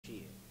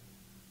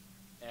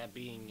at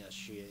being a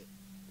shit.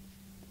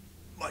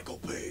 Michael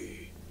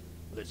Bay.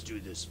 Let's do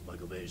this,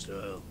 Michael Bay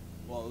style.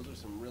 Well, those are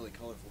some really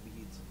colorful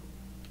beads.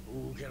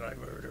 Who can I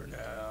murder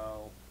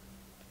now?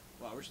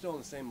 Wow, we're still on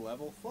the same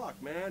level?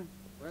 Fuck, man.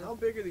 How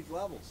big are these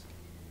levels?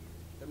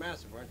 They're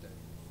massive, aren't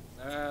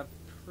they?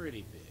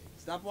 Pretty big.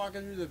 Stop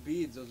walking through the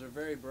beads. Those are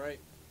very bright.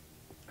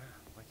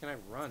 Why can't I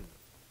run?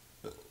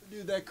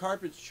 Dude, that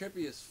carpet's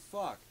trippy as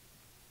fuck.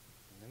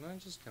 Didn't I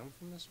just come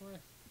from this way? Where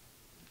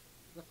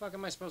the fuck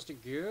am I supposed to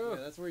go?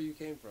 Yeah, that's where you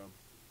came from.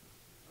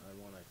 I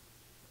wanna...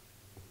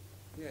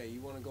 Yeah,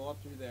 you want to go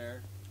up through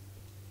there.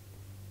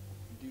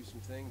 And do some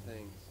things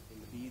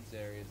in the beads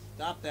areas.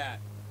 Stop that!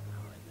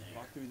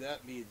 Walk through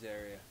that beads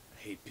area.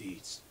 I hate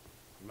beads.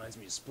 Reminds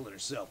me of Splinter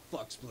Cell.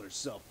 Fuck Splinter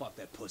Cell. Fuck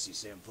that pussy,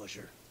 Sam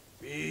Fusher.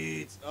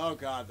 Beads! Oh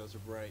god, those are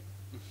bright.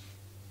 I'm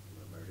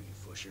gonna murder you,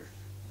 Fusher.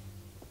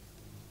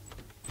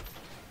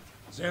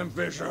 Sam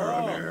Fisher,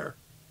 I'm here.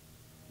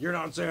 You're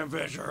not Sam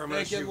Fisher. I'm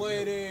gonna shoot you.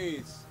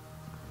 Ladies!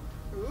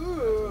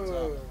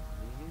 Ooh!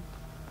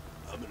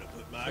 I'm gonna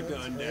put my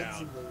gun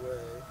down.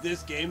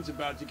 This game's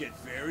about to get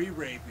very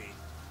rapey.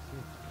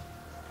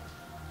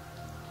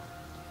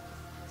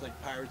 It's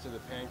like Pirates of the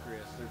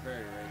Pancreas. They're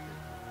very rapey.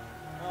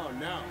 Oh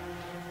no.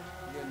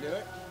 You gonna do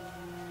it?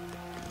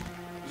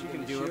 You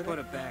can do it. Put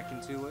it back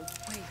into it.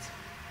 Wait.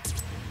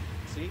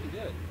 See, he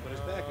did it. Put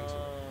his back into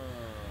it.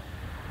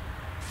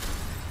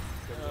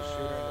 Just shoot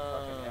her in the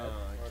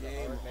fucking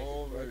head. Game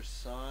over,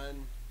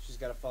 son. She's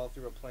got to fall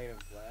through a plane of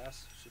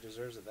glass. She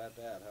deserves it that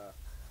bad,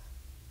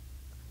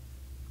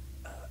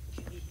 huh?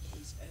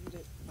 He's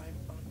ended by...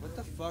 What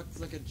the fuck? It's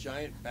like a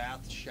giant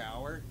bath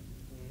shower.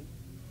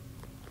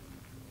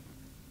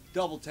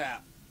 Double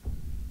tap.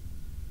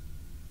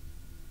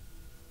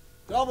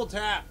 Double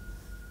tap.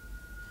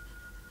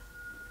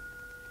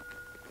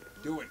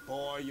 Do it,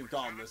 boy. You've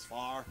gone this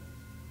far.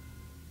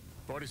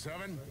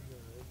 47?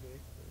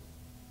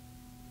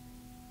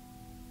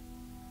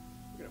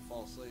 We're gonna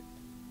fall asleep.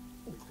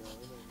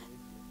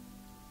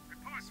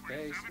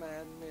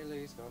 Spaceman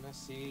Millie's gonna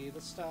see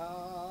the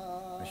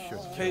stars.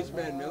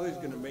 Spaceman Millie's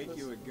gonna make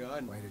you a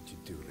gun. Why did you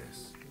do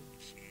this?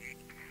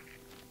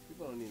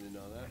 People don't need to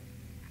know that.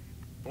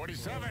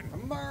 47!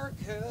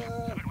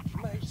 America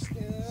makes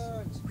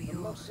guns.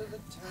 Most of the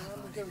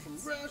time we go from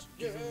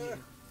Russia.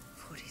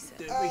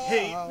 47. We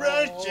hate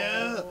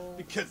Russia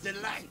because they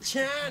like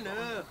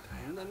China.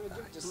 And then we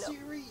go to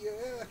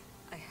Syria.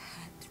 I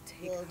had to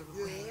take her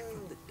away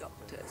from the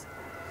doctors.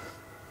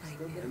 I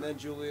knew And then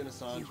Julian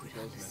Assange you would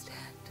goes missing.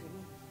 understand.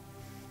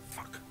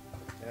 Fuck.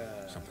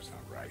 Something's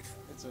not right.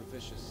 It's a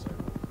vicious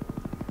circle.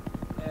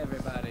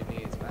 Everybody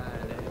needs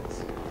violence.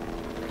 It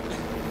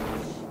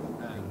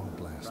won't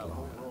last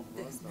long.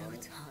 There's no time.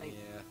 Yeah, You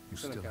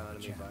it's an still have a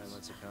economy, chance.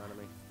 violence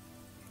economy.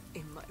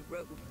 In my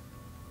robe.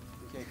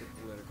 We can't get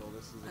political.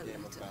 This is a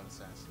game about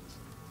assassins.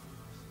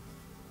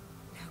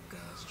 Now go.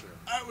 That's true.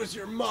 I was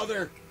your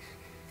mother.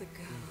 The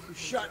girl You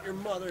shot your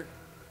mother.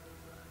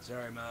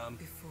 Sorry, Mom.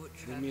 before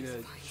Didn't mean to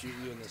Travis shoot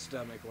you in the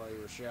stomach while you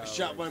were showering. I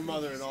shot my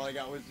mother and all I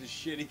got was this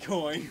shitty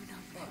coin.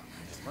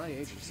 My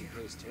agency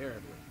pays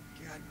terribly.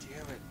 God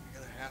damn it. I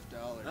got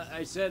 $50.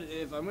 I said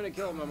if I'm gonna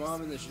kill my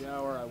mom in the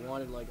shower, I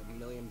wanted like $1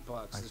 million.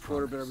 This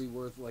quarter better be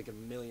worth like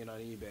 $1 million on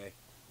eBay.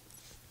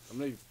 I'm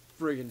gonna be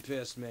friggin'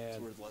 pissed, man. It's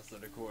worth less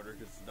than a quarter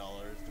because the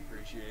dollar is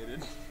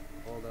depreciated.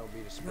 Oh, that'll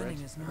be the sprint.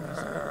 Running is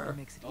noticeable, but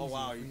makes it Oh easier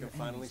wow, for you your can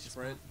finally enemies to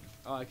sprint.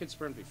 Oh, I could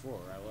sprint before.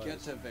 I was. Get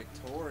to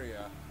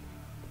Victoria.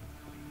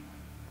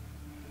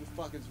 Who the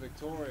fuck is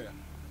Victoria?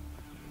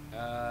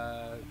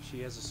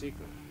 She has a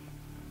secret.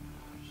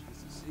 She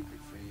has a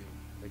secret for you.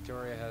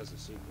 Victoria has a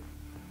secret.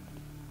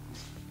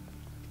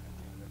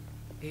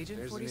 Agent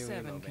There's a new 47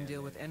 emo can band deal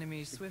name. with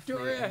enemies swiftly.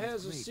 Victoria and with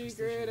has a great secret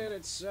precision. and it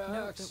Note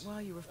sucks. that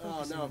while you were Oh,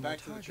 focusing no, on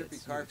back your to the trippy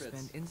targets, you carpets.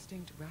 expend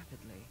instinct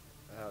rapidly.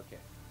 Okay.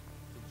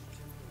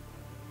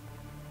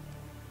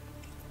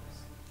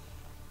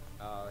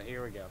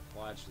 Here we go.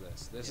 Watch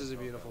this. This is a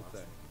beautiful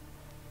thing.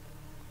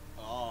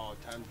 Oh,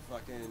 time to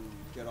fucking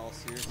get all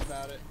serious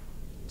about it.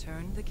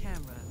 Turn the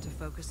camera to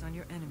focus on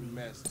your enemy,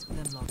 Missed.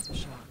 then lock the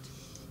shot.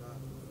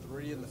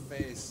 3 in the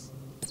face.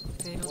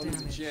 Fatal 1 in the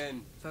damage.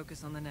 chin.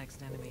 Focus on the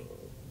next enemy.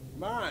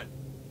 Come on.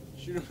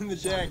 Shoot him in the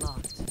Shot dick.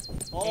 locked.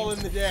 All in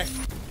the dick.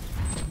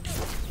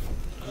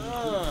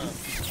 A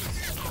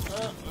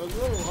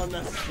little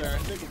unnecessary. I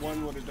think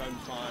 1 would have done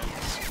fine.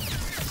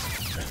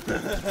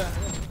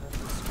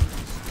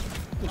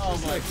 Oh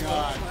my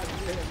god.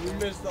 We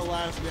missed the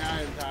last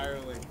guy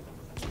entirely.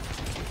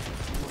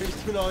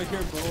 Wasting all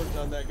your bullets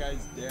on that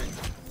guy's dick.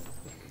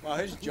 Wow,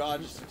 his jaw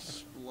just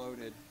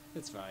exploded.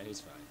 It's fine.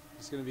 He's fine.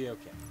 He's gonna be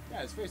okay.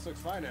 Yeah, his face looks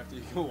fine after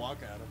you go walk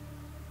at him.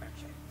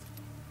 Okay.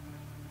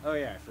 Oh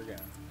yeah, I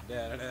forgot.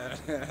 What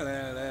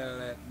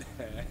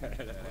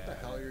the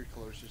hell? You're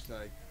close, just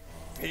like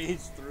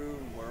phase through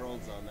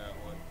worlds on that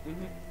one.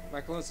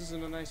 My clothes is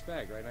in a nice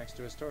bag right next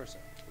to his torso.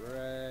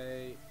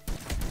 Right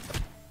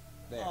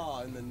there.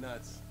 Oh, and the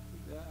nuts.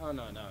 Oh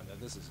no,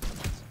 this is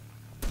nuts.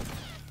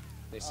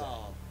 They said.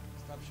 Oh,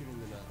 stop shooting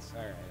the nuts.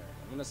 Alright.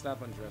 I'm gonna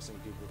stop undressing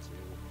people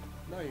too.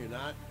 No, you're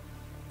not.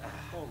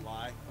 Don't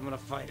lie. I'm gonna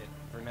fight it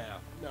for now.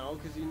 No,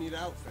 because you need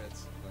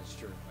outfits. That's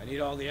true. I need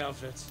all the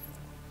outfits.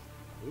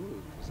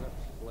 Ooh, is that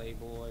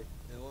Playboy?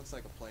 It looks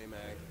like a play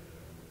mag.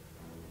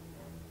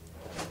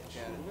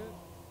 Shouldn't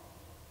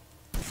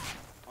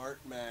Art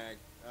mag.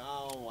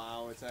 Oh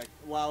wow, it's like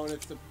wow, and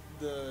it's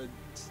the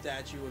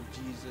statue of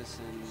Jesus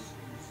and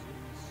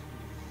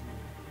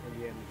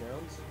Indiana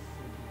Jones?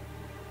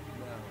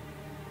 no,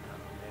 Oh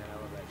man,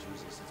 I love that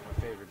Jesus. It's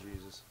my favorite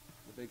Jesus.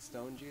 the big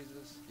stone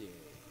Jesus. Yeah.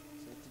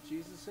 Is that the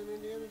Jesus in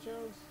Indiana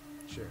Jones?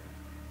 Sure.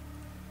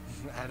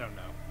 I don't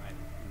know.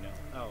 I know.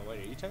 Oh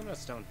wait, are you talking about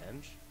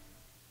Stonehenge?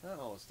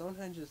 No,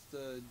 Stonehenge is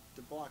the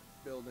block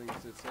buildings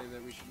that say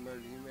that we should murder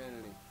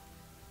humanity.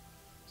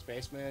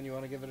 Spaceman, you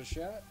want to give it a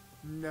shot?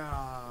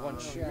 Nah, One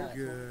shot.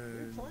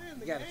 You're playing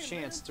the You got game, a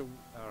chance man.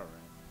 to. All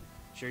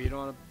right. Sure, you don't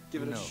want to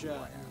give it a No,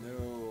 shot.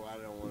 No, I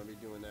don't want to be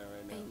doing that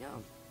right I now.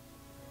 know.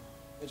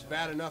 It's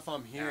bad enough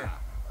I'm here.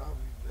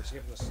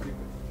 Skip the stupid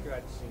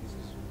cutscenes.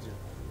 They're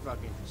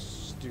fucking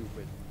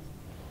stupid.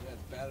 Yeah,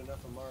 it's bad enough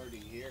I'm already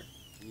here.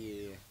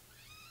 Yeah.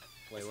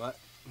 Wait, what?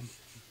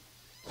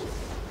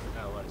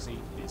 Oh, what is he?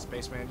 Is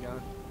Spaceman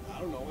gone? I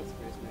don't know what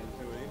Spaceman's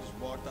doing. He just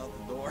walked out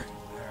the door.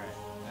 Alright,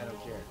 I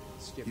don't care.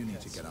 Skip You the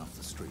need to get cutscene. off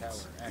the streets.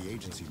 Power The activated.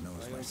 agency knows I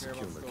my don't care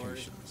secure about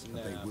stories. locations,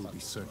 but they Nah, will fuck be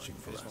the searching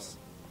story. for Just us.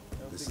 I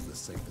don't This think is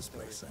the you safest skipped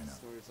place the I know.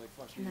 story. It's like,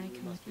 fuck Can you, I you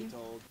come must with be you?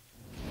 told.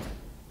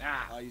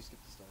 Ah! You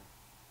skipped the story.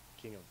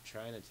 King of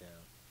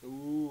Chinatown.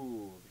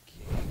 Ooh, the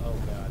king. Oh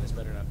god, this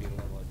better not be the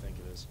level I think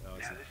it is. Oh,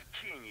 it's Now not. this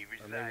king, he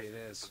Or resides maybe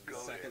it is. The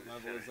second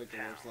level is like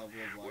the worst level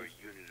of where life.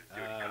 unit of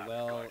dirty cops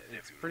Well, guards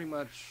it's every pretty room.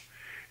 much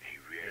He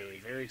a rarely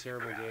very leaves a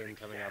terrible crowd game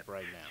coming except up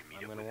right to now. meet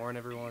I'm up gonna with warn a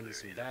everyone dealer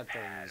some in a bad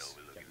pad things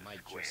overlooking that the might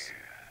square. just...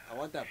 I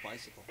want that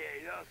bicycle. Yeah,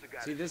 he's also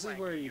got See, a this is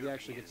where flanky you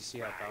actually get to see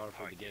how European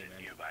powerful the parked in game a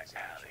engine nearby is,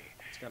 actually.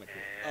 alley. It's kind of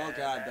cool. Oh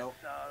god, And don't.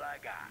 that's all I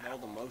got. All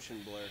the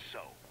motion blur.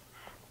 So,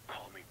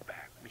 call me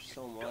back when There's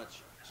you're so done. much.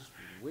 Just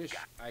wish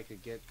I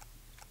could get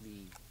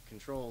the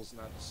controls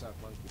not to suck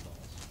monkey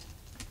balls.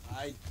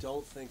 I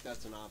don't think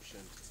that's an option.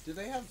 Do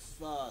they have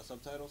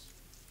subtitles?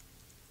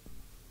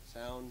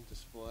 Sound,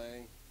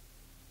 display,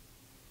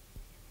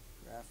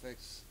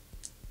 graphics,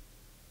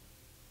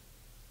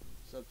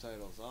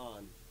 subtitles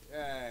on.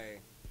 Yay.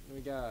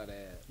 We got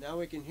it. Now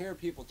we can hear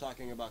people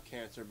talking about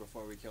cancer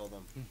before we kill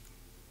them.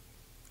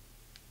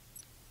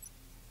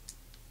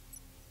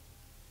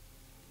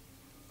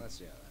 Let's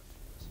see how that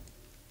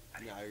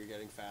feels. Now you're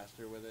getting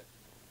faster with it.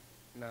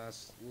 No,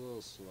 it's a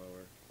little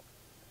slower.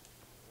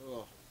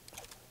 Ugh.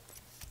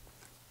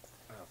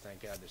 Oh,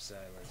 thank God there's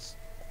silence.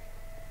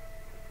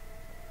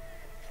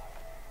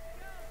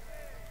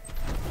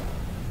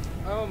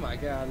 Oh my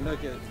God!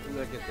 Look at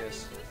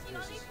this.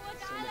 This is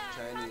So much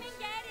Chinese.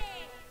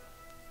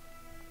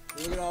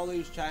 Look at all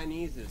these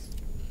Chineses.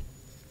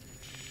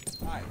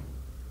 Hi.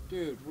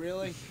 Dude,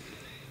 really?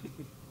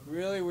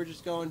 Really? We're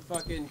just going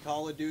fucking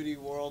Call of Duty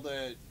world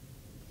at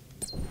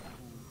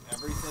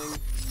everything?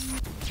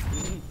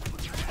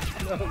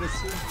 no,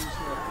 this is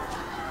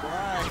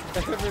Why?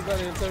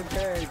 everybody. It's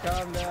okay.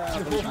 Calm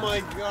down. Oh my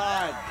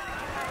god.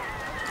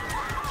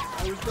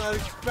 I was not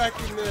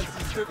expecting this.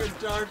 This took a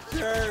dark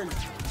turn.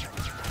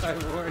 I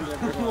warned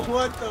everyone.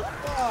 What the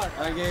fuck?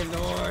 I gave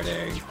the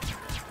warning.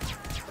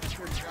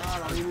 Oh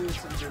god, all you need is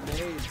some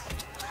grenades.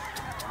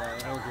 No, I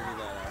don't give you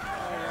that.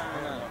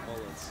 I'm out of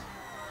bullets.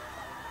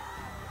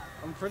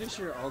 I'm pretty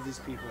sure all these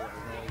people are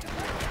going to be...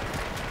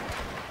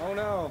 Oh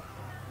no!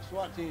 The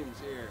SWAT team's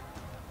here.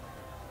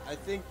 I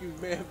think you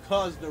may have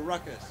caused a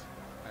ruckus.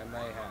 I may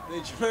have.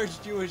 They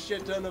charged you a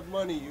shit ton of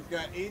money. You've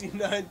got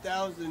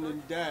 $89,000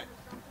 in debt.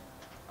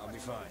 I'll be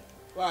fine.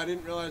 Wow, I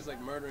didn't realize like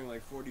murdering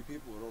like 40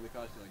 people would only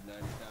cost you like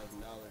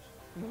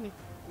 $90,000.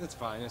 It's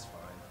fine, it's fine.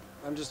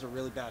 I'm just a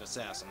really bad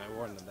assassin. I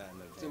warned them that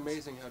in advance. It's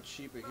amazing how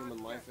cheap a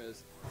human life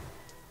is.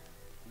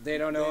 They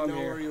don't know They I'm know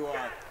here. where you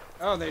are.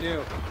 Oh, they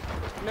do.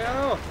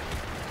 No!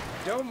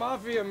 Don't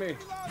mafia me!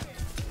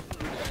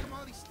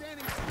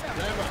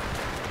 Grandma.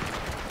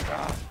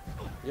 Ah,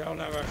 you'll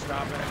never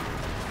stop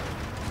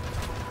it.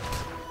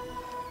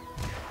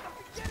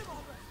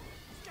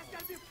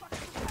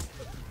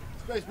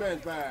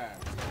 Spaceman's back.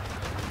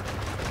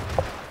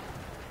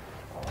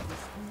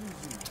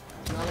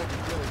 It's not like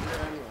you're really here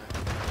anyway.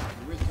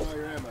 You wasted all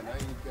your ammo, now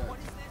you need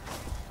guns.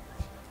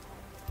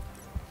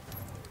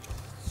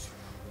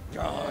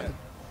 God.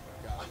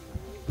 God.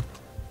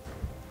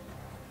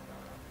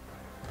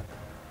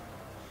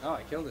 Oh,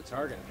 I killed a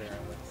target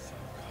apparently.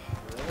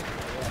 Really?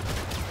 Yeah.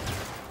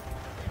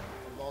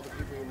 Of all the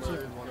people you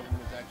murdered, one of them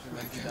was actually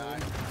meant to die.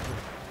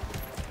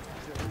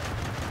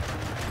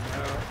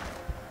 No.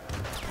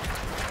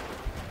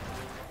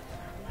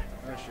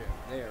 Oh shit,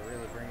 they are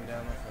really bringing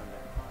down the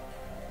thunder.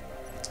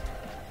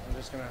 I'm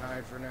just gonna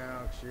hide for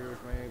now. Excuse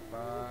me.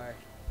 Bye.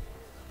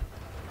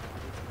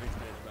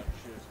 Spaceman's about to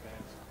shoot his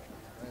pants.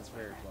 That's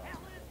very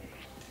plausible.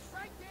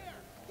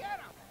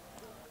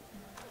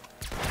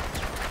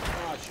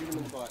 Ah, shoot him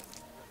in the butt.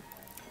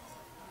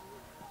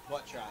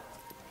 Butt shot.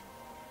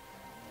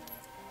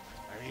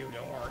 You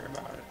don't worry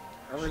about it.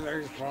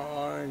 Everything's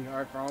fine.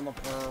 I found the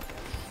perp.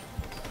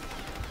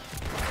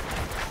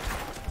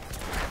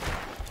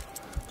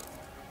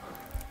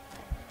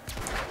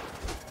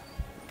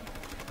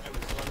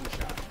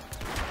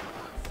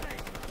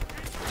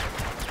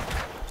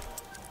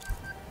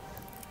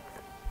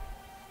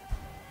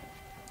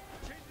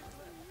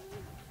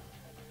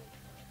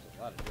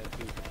 A lot of dead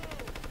people.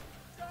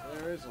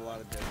 There is a lot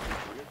of dead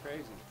people. You're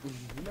crazy.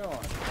 No,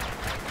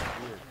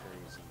 you're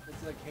crazy.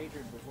 It's like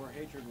hatred before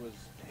hatred was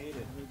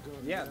hated.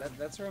 Yeah,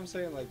 that's what I'm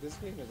saying. Like, this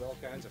game is all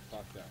kinds of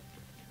fucked up.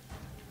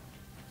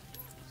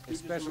 He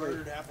just Especially,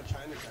 murdered half of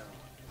Chinatown.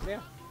 yeah.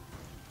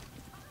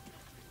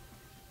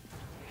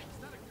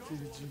 Did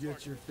you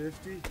get your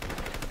 50?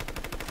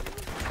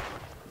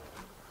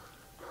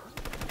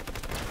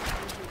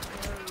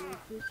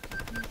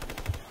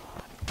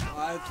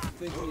 I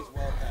think he's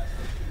well past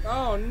it.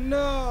 Oh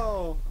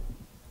no!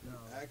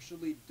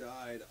 Actually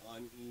died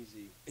on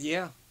easy.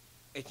 Yeah,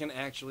 it can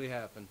actually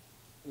happen.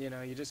 You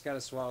know, you just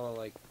gotta swallow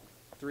like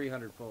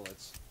 300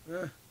 bullets.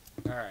 Eh,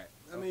 Alright.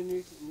 I mean,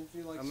 if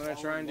you like. I'm gonna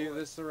try and do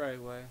this the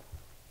right way.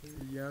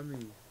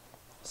 yummy.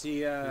 See,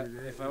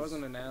 Dude, if I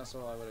wasn't an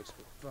asshole, I would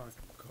expect. Fuck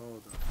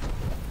cold.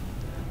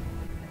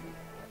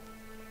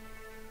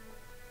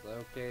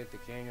 Locate the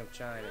king of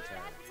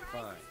Chinatown.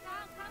 Fine.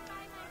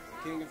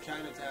 King of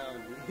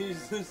Chinatown.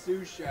 He's the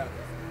sous chef.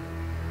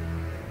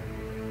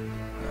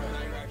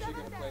 Now you're actually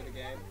gonna play the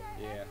game.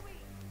 Yeah.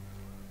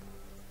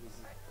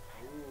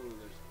 Ooh,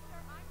 there's.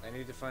 I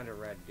need to find a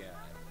red guy.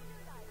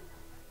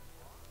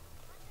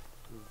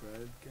 The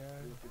red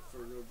guy. Looking for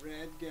the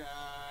red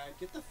guy.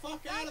 Get the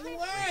fuck out of the I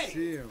way!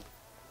 see him.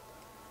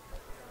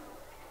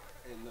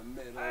 In the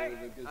middle Hey, of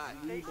the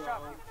Say gazebo.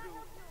 something.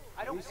 I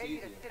don't pay you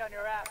to sit on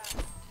your ass.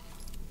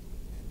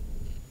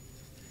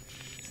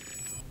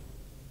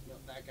 No,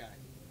 that guy.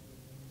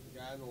 The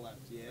guy on the left.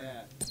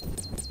 Yeah.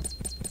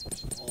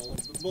 All of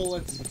the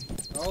bullets.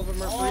 All of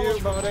them are All for you, of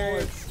the buddy.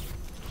 bullets.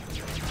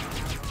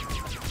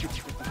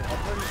 I'm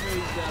pretty sure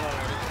he's dead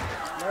already.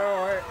 No,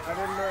 I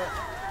didn't know.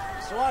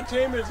 SWAT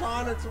team is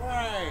on its way.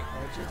 I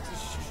just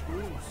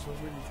shoot him so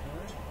many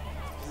times.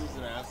 He's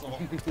an asshole. No,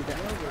 but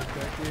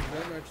that gave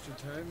them extra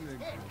time to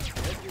get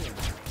to him.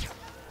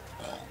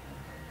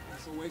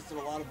 Also wasted a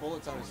lot of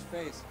bullets on his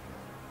face.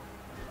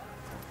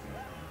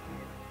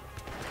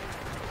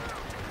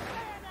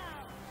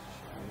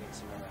 I need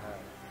some other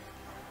help.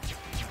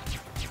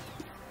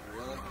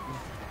 Really?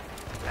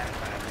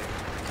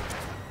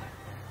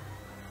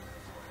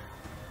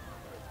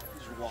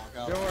 Just walk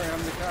out. Don't worry,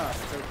 I'm the cop.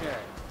 It's okay.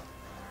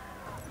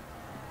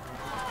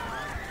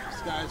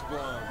 Sky's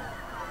blown.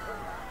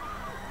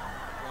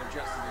 I'm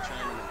dressed as a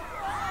Chinaman.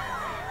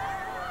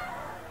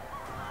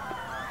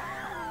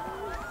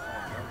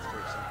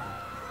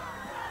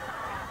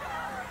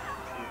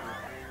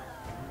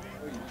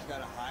 Oh, you just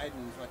gotta hide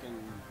and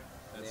fucking.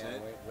 That's Yeah,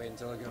 it? wait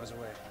until it goes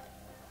away.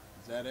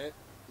 Is that it?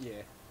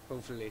 Yeah,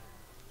 hopefully.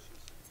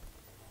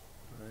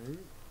 Right?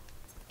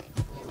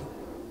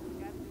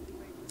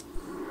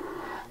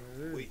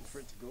 Waiting for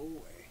it to go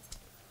away.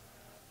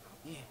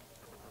 Yeah.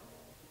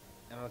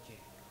 I'm okay.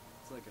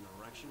 It's like an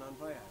erection on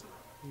Viagra.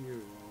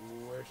 You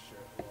wish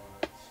it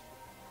was.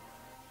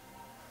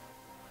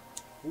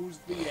 Who's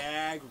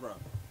Viagra?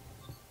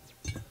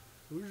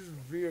 Who's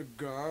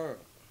Viagra?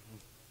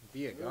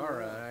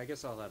 Viagra, I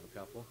guess I'll have a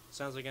couple.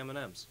 Sounds like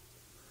M&M's.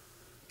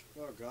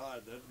 Oh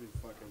god, that'd be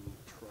fucking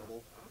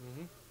trouble.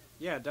 Mm-hmm.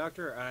 Yeah,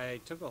 doctor, I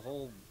took a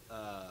whole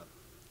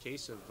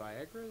case of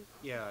Viagra.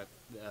 Yeah,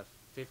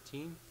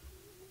 15?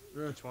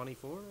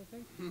 24, I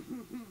think?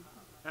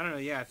 I don't know,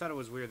 yeah, I thought it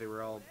was weird they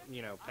were all,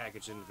 you know,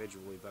 packaged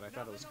individually, but I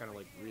thought it was kind of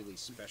like really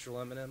special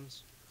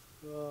M&Ms.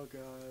 Oh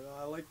god,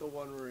 I like the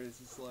one where it's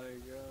just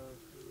like,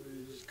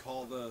 you just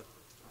call the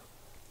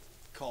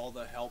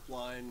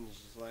helpline, and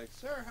it's just like,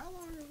 sir, how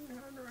long have we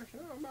had an erection?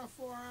 Oh, about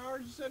 4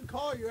 hours. You said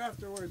call you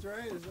afterwards,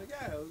 right? It's like,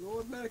 yeah,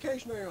 what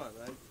medication are you on?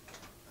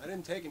 I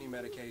didn't take any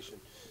medication.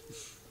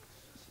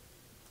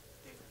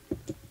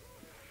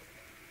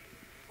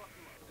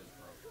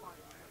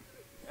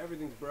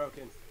 Everything's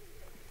broken.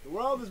 The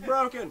world is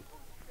broken.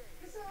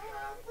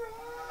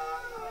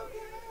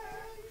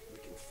 We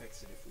can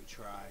fix it if we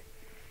try.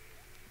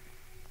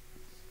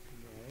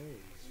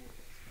 Nice.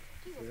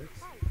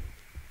 Fix.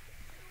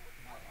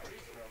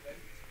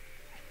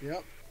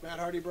 Yep. Matt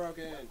Hardy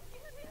broken.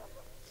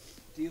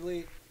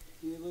 Delete.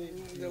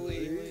 Delete.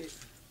 Delete.